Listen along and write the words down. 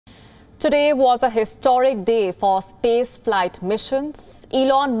Today was a historic day for space flight missions.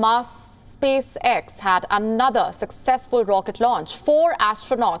 Elon Musk's SpaceX had another successful rocket launch. 4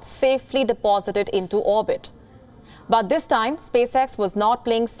 astronauts safely deposited into orbit. But this time, SpaceX was not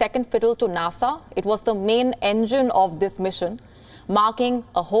playing second fiddle to NASA. It was the main engine of this mission, marking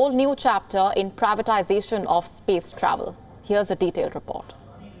a whole new chapter in privatization of space travel. Here's a detailed report.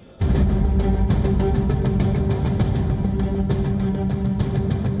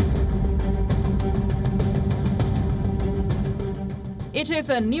 It is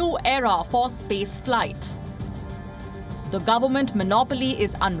a new era for space flight. The government monopoly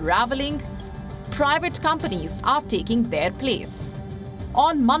is unraveling. Private companies are taking their place.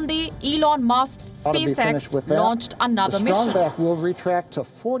 On Monday, Elon Musk's SpaceX launched another mission. The strong back will retract to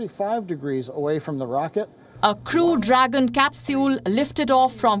 45 degrees away from the rocket. A Crew Dragon capsule lifted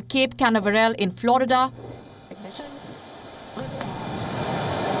off from Cape Canaveral in Florida.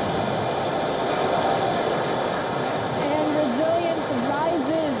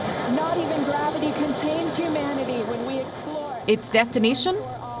 Contains humanity when we explore. Its destination,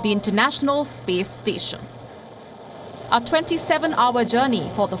 the International Space Station. A 27-hour journey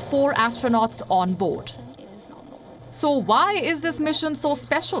for the 4 astronauts on board. So why is this mission so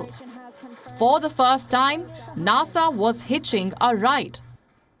special? For the first time, NASA was hitching a ride.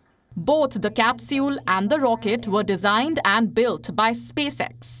 Both the capsule and the rocket were designed and built by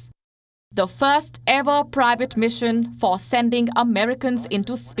SpaceX. The first ever private mission for sending Americans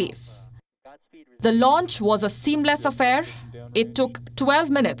into space. The launch was a seamless affair. It took 12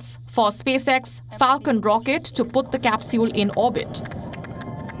 minutes for SpaceX Falcon rocket to put the capsule in orbit.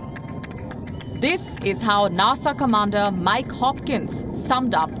 This is how NASA Commander Mike Hopkins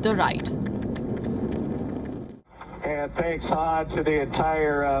summed up the ride. And thanks, Han, to the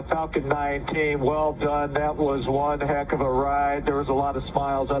entire Falcon 9 team. Well done. That was one heck of a ride. There was a lot of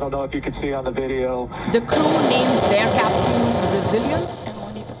smiles. I don't know if you could see on the video. The crew named their capsule Resilience,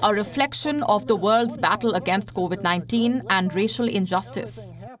 a reflection of the world's battle against COVID-19 and racial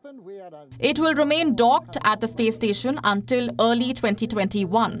injustice. It will remain docked at the space station until early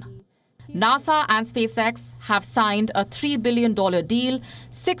 2021. NASA and SpaceX have signed a $3 billion deal.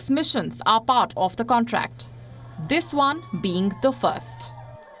 6 missions are part of the contract, this one being the first.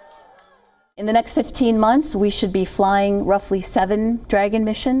 In the next 15 months, we should be flying roughly 7 Dragon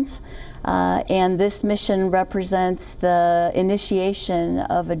missions. And this mission represents the initiation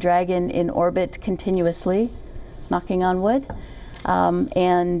of a Dragon in orbit continuously, knocking on wood,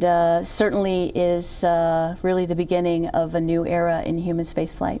 and certainly is really the beginning of a new era in human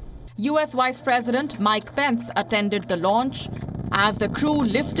spaceflight. U.S. Vice President Mike Pence attended the launch. As the crew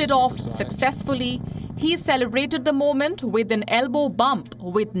lifted off successfully, he celebrated the moment with an elbow bump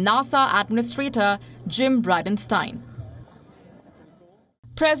with NASA Administrator Jim Bridenstine.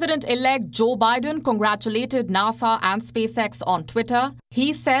 President-elect Joe Biden congratulated NASA and SpaceX on Twitter.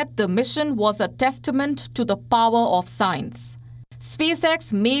 He said the mission was a testament to the power of science.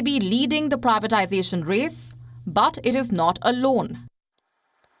 SpaceX may be leading the privatization race, but it is not alone.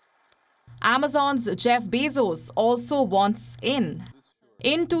 Amazon's Jeff Bezos also wants in.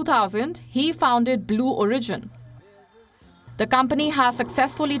 In 2000, he founded Blue Origin. The company has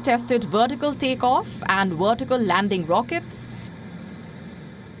successfully tested vertical takeoff and vertical landing rockets.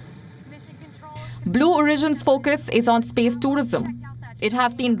 Blue Origin's focus is on space tourism. It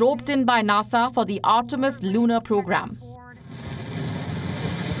has been roped in by NASA for the Artemis lunar program.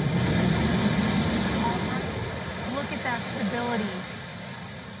 Look at that stability.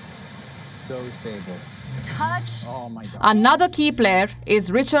 So stable. Touch. Oh my God. Another key player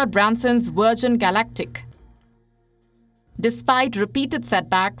is Richard Branson's Virgin Galactic. Despite repeated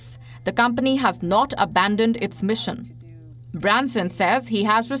setbacks, the company has not abandoned its mission. Branson says he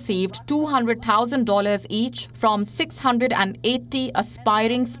has received $200,000 each from 680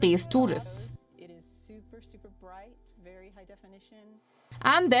 aspiring space tourists. It is super bright, very high definition.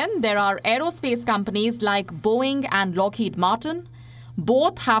 And then there are aerospace companies like Boeing and Lockheed Martin.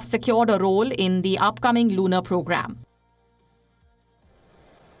 Both have secured a role in the upcoming lunar program.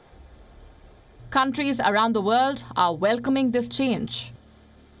 Countries around the world are welcoming this change.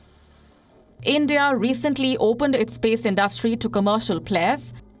 India recently opened its space industry to commercial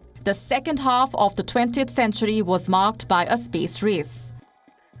players. The second half of the 20th century was marked by a space race.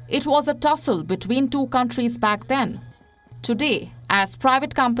 It was a tussle between 2 countries back then. Today, as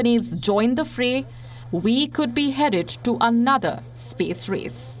private companies join the fray, we could be headed to another space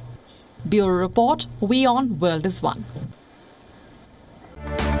race. Bureau Report, WION World is One.